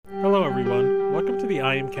everyone. Welcome to the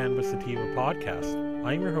I Am Cannabis Sativa podcast.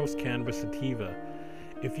 I am your host, Cannabis Sativa.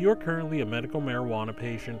 If you are currently a medical marijuana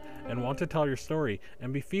patient and want to tell your story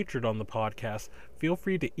and be featured on the podcast, feel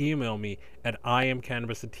free to email me at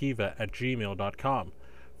iamcannabisativa@gmail.com.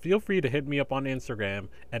 Feel free to hit me up on Instagram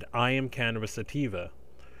at iamcannabisativa.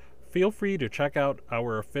 Feel free to check out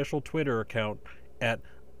our official Twitter account at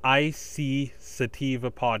IC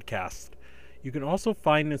Podcast. You can also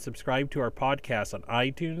find and subscribe to our podcast on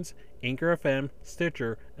iTunes, Anchor FM,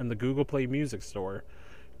 Stitcher, and the Google Play Music Store.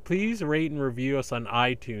 Please rate and review us on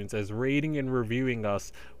iTunes, as rating and reviewing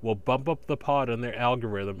us will bump up the pod on their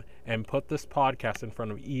algorithm and put this podcast in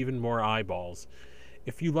front of even more eyeballs.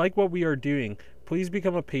 If you like what we are doing, please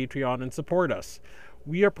become a Patreon and support us.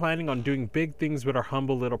 We are planning on doing big things with our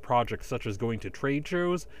humble little projects, such as going to trade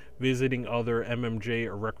shows, visiting other MMJ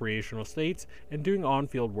or recreational states, and doing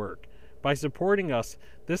on-field work. By supporting us,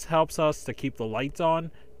 this helps us to keep the lights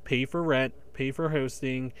on, pay for rent, pay for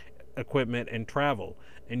hosting, equipment, and travel.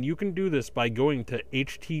 And you can do this by going to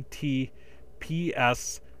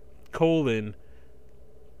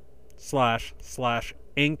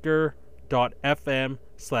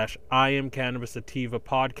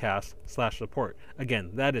podcast/support.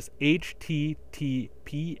 Again, that is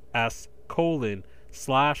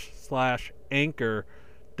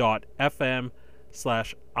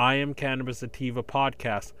https://anchor.fm/IamCannabisSativa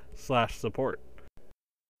podcast/support.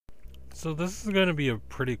 So this is going to be a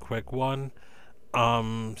pretty quick one. So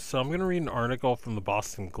I'm going to read an article from the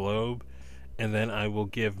Boston Globe, and then I will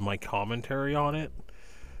give my commentary on it.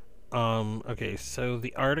 Okay, so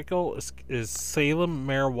the article is Salem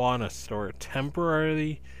marijuana store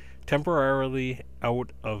temporarily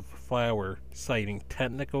out of flower, citing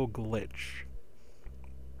technical glitch,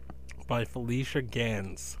 by Felicia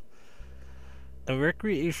Gans. A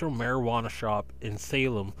recreational marijuana shop in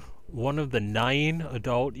Salem, one of the 9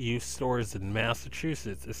 adult use stores in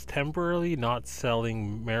Massachusetts, is temporarily not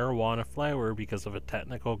selling marijuana flower because of a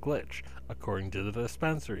technical glitch, according to the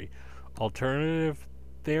dispensary. Alternative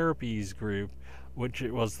Therapies Group, which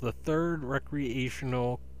was the third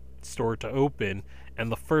recreational store to open and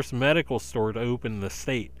the first medical store to open in the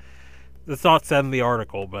state. That's not said in the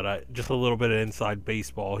article, but just a little bit of inside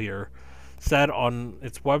baseball here. Said on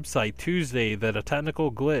its website Tuesday that a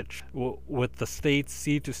technical glitch with the state's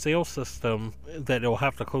seed-to-sale system, that it will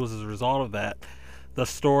have to close as a result of that. The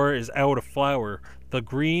store is out of flower, the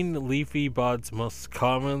green leafy buds most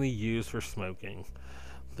commonly used for smoking.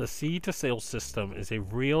 The seed-to-sale system is a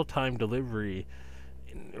real-time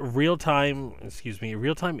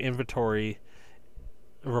inventory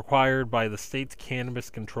required by the state's Cannabis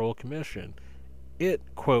Control Commission. It,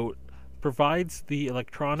 quote, provides the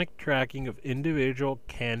electronic tracking of individual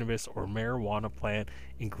cannabis or marijuana plant,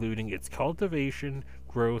 including its cultivation,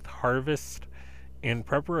 growth, harvest, and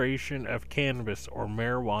preparation of cannabis or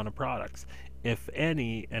marijuana products, if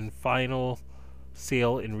any, and final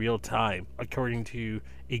sale in real time, according to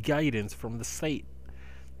a guidance from the state.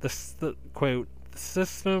 Quote, the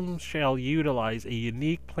system shall utilize a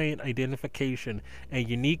unique plant identification and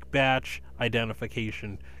unique batch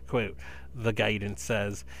identification, quote, the guidance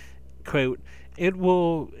says. Quote, it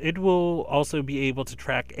will also be able to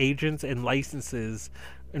track agents and licenses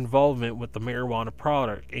involvement with the marijuana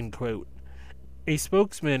product, end quote. A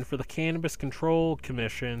spokesman for the Cannabis Control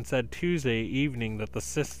Commission said Tuesday evening that the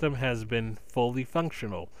system has been fully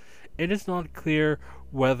functional. It is not clear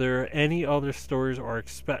whether any other stores are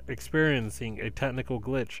experiencing a technical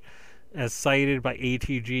glitch, as cited by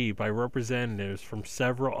ATG by representatives from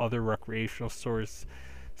several other recreational stores.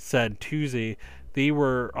 Said Tuesday they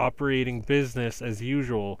were operating business as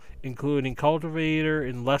usual, including Cultivator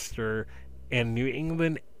in Leicester and New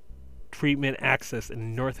England Treatment Access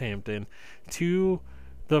in Northampton,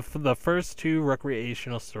 the first 2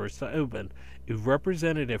 recreational stores to open. A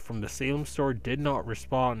representative from the Salem store did not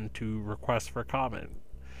respond to requests for comment.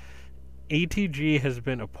 ATG has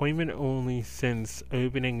been appointment only since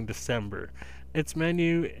opening in December. Its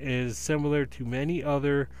menu is similar to many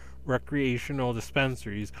other recreational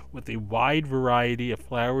dispensaries, with a wide variety of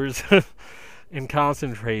flowers and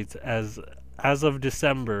concentrates. As of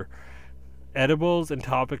December, edibles and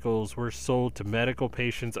topicals were sold to medical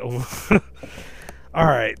patients only.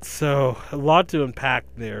 Alright, so a lot to unpack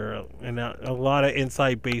there, and a lot of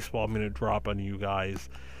inside baseball I'm going to drop on you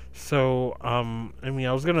guys. So, I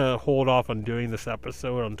was going to hold off on doing this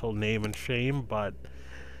episode until Name and Shame, but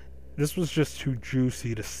this was just too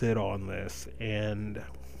juicy to sit on this, and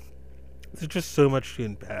there's just so much to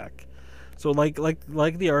unpack. So, like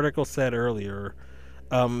the article said earlier,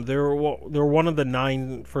 they're one of the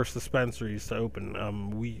 9 first dispensaries to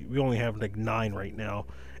open. We only have like 9 right now,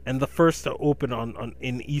 and the first to open on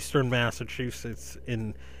in eastern Massachusetts,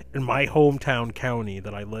 in my hometown county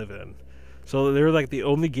that I live in. So they're like the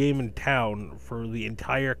only game in town for the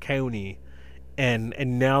entire county, and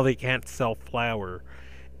now they can't sell flower.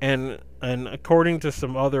 And according to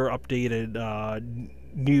some other updated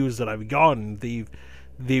news that I've gotten,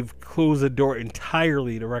 they've closed the door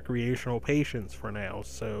entirely to recreational patients for now.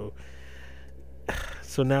 So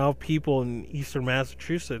now people in eastern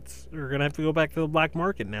Massachusetts are gonna have to go back to the black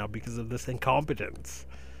market now because of this incompetence.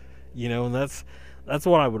 And that's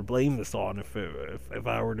what I would blame this on if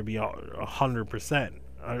I were to be 100%.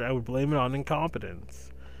 I would blame it on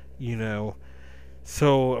incompetence. You know,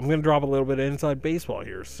 so I'm gonna drop a little bit of inside baseball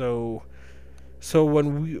here. So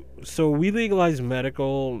we legalized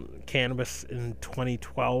medical cannabis in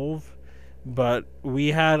 2012, but we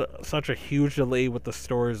had such a huge delay with the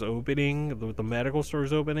stores opening, with the medical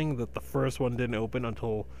stores opening, that the first one didn't open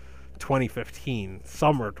until 2015,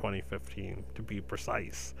 summer 2015 to be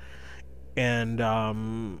precise. And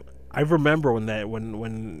I remember when the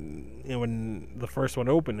first one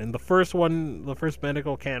opened, and the first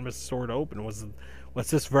medical cannabis store to open was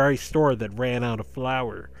this very store that ran out of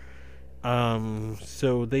flour.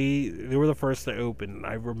 So they were the first to open.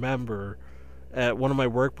 I remember at one of my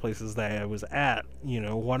workplaces that I was at,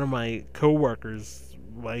 one of my coworker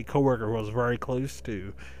who I was very close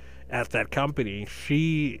to at that company,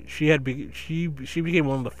 she became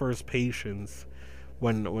one of the first patients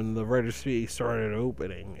when the registry started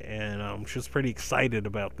opening, and she was pretty excited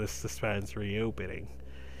about this dispensary opening.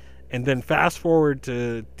 And then fast forward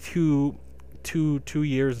to two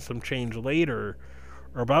years and some change later,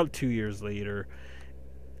 or about 2 years later,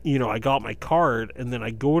 I got my card, and then I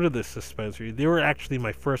go to this dispensary. They were actually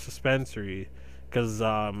my first dispensary, because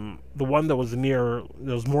the one that was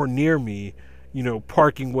more near me,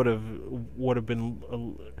 parking would have been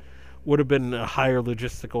a higher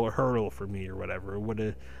logistical hurdle for me or whatever. I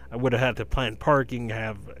would have had to plan parking,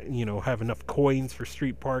 have enough coins for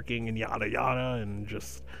street parking and yada yada, and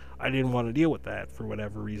just I didn't want to deal with that for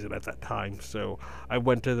whatever reason at that time. So I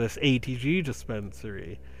went to this ATG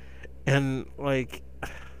dispensary, and like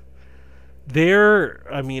there,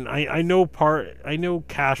 I mean, I know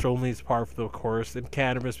cash only is par for the course in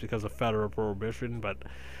cannabis because of federal prohibition, but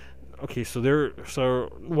okay,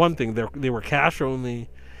 so one thing, they were cash only,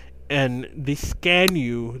 and they scan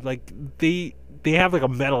you like they have like a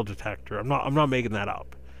metal detector. I'm not making that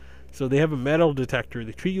up. So they have a metal detector.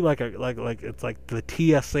 They treat you like it's like the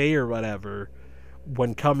TSA or whatever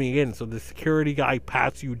when coming in. So the security guy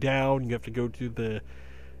pats you down. You have to go to the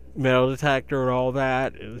metal detector and all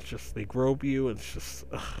that. And it's just they grope you. And it's just,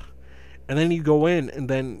 ugh. And then you go in, and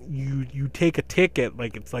then you take a ticket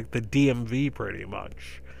like it's like the DMV pretty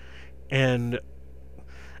much. And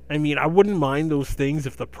I mean, I wouldn't mind those things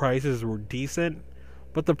if the prices were decent,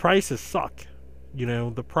 but the prices suck.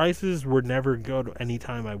 The prices were never good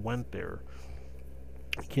anytime I went there.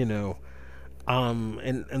 You know,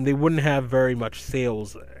 and they wouldn't have very much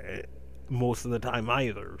sales most of the time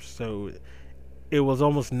either. So it was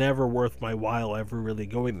almost never worth my while ever really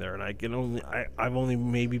going there. And I've only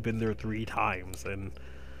maybe been there 3 times, and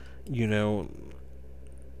you know,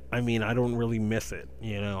 I mean, I don't really miss it.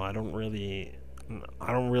 I don't really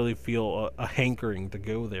feel a hankering to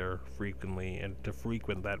go there frequently and to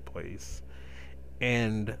frequent that place.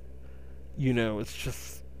 And it's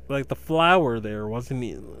just like the flower there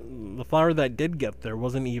the flower that did get there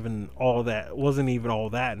wasn't even all that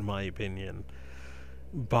in my opinion.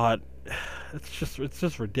 But it's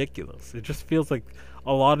just ridiculous. It just feels like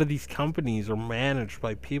a lot of these companies are managed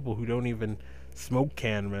by people who don't even smoke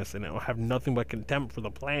cannabis and have nothing but contempt for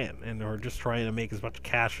the plant, and are just trying to make as much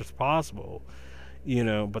cash as possible.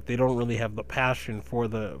 But they don't really have the passion for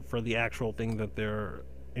the actual thing that they're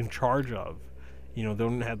in charge of. They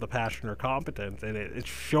don't have the passion or competence, and it's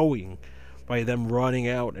showing by them running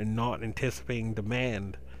out and not anticipating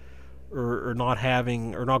demand, or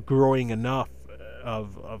not growing enough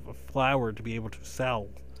of a flower to be able to sell,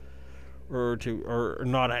 or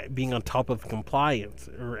not being on top of compliance,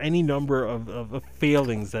 or any number of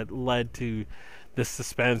failings that led to this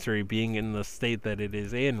dispensary being in the state that it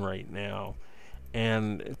is in right now.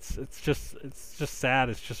 And it's just sad.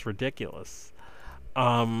 It's just ridiculous.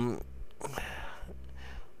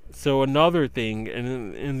 So another thing,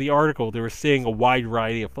 in the article, they were saying a wide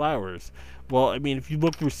variety of flowers. Well, I mean, if you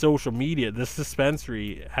look through social media, this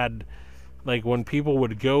dispensary had, like, when people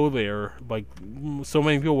would go there, like, so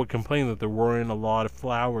many people would complain that there weren't a lot of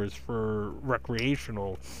flowers for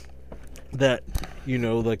recreational, that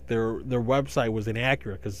like their website was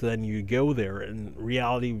inaccurate, because then you go there and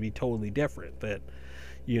reality would be totally different, that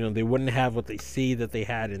they wouldn't have what they see that they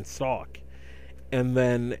had in stock. and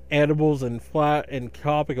then edibles and flat and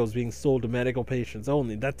topicals being sold to medical patients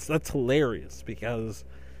only. That's hilarious because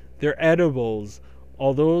they're edibles.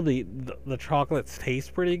 Although the chocolates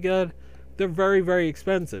taste pretty good, they're very very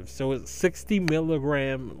expensive. So it's 60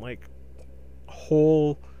 milligram like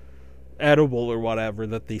whole edible or whatever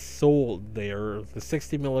that they sold there. The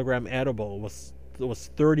 60 milligram edible was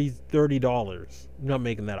 $30. I'm not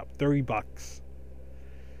making that up. $30.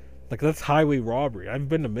 Like that's highway robbery. I've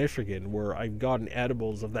been to Michigan where I've gotten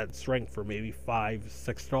edibles of that strength for maybe $5,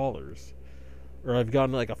 $6, or I've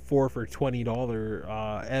gotten like a 4 for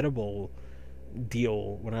 $20 edible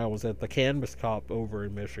deal when I was at the Cannabis Cop over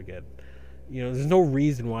in Michigan. You know, there's no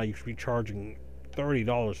reason why you should be charging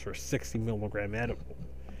 $30 for a 60 milligram edible.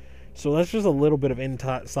 So that's just a little bit of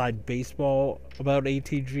inside baseball about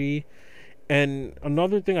ATG. And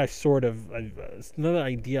another thing another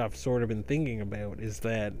idea I've sort of been thinking about is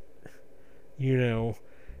that, you know,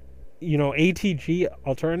 ATG,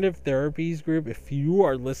 Alternative Therapies Group, if you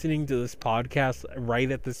are listening to this podcast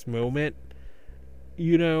right at this moment,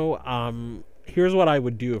 here's what I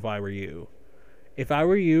would do if I were you. If I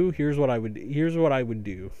were you, here's what I would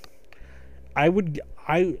do.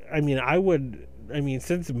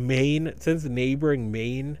 Since neighboring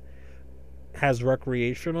Maine has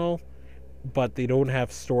recreational, but they don't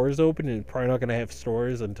have stores open, and probably not going to have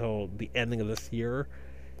stores until the ending of this year.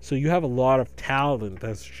 So you have a lot of talent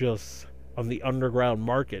that's just on the underground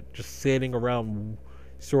market, just sitting around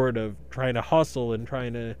sort of trying to hustle and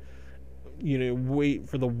trying to, wait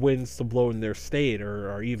for the winds to blow in their state,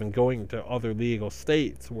 or even going to other legal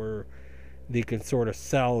states where they can sort of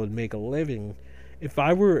sell and make a living. If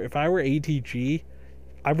I were ATG,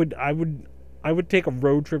 I would take a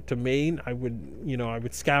road trip to Maine. I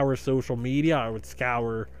would scour social media. I would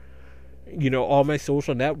scour, all my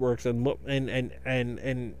social networks and look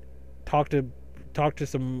and talk to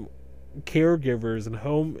some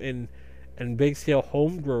caregivers and big scale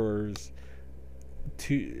home growers.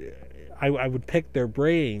 I would pick their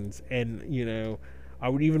brains, and I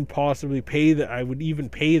would even possibly pay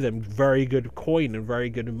them very good coin and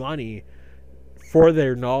very good money for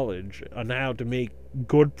their knowledge on how to make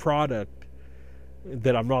good product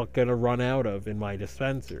that I'm not going to run out of in my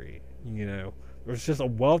dispensary. There's just a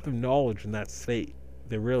wealth of knowledge in that state.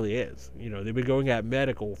 There really is. They've been going at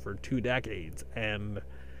medical for 2 decades, and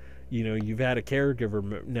you've had a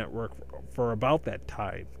caregiver network for about that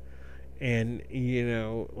time. And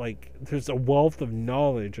there's a wealth of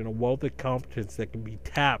knowledge and a wealth of competence that can be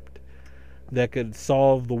tapped, that could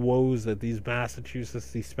solve the woes that these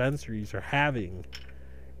Massachusetts dispensaries are having.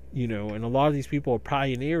 And a lot of these people are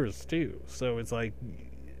pioneers too. So it's like,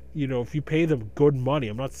 if you pay them good money,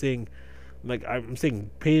 I'm saying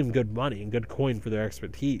pay them good money and good coin for their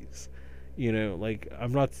expertise.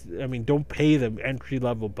 Don't pay them entry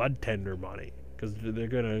level bud tender money, because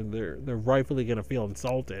they're rightfully gonna feel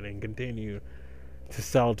insulted and continue to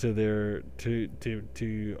sell to their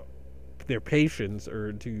patients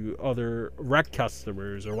or to other rec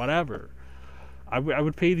customers or whatever. I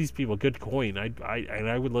would pay these people good coin.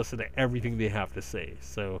 I would listen to everything they have to say.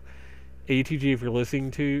 So, ATG, if you're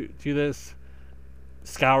listening to this,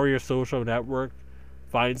 scour your social network,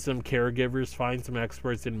 find some caregivers, find some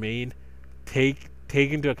experts in Maine, take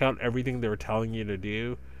into account everything they're telling you to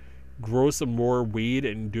do, grow some more weed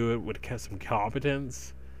and do it with some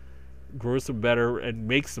competence, grow some better and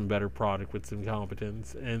make some better product with some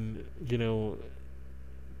competence, and you'll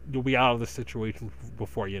be out of the situation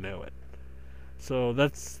before you know it. So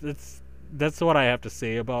that's what I have to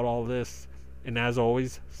say about all this. And as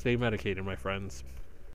always, stay medicated, my friends.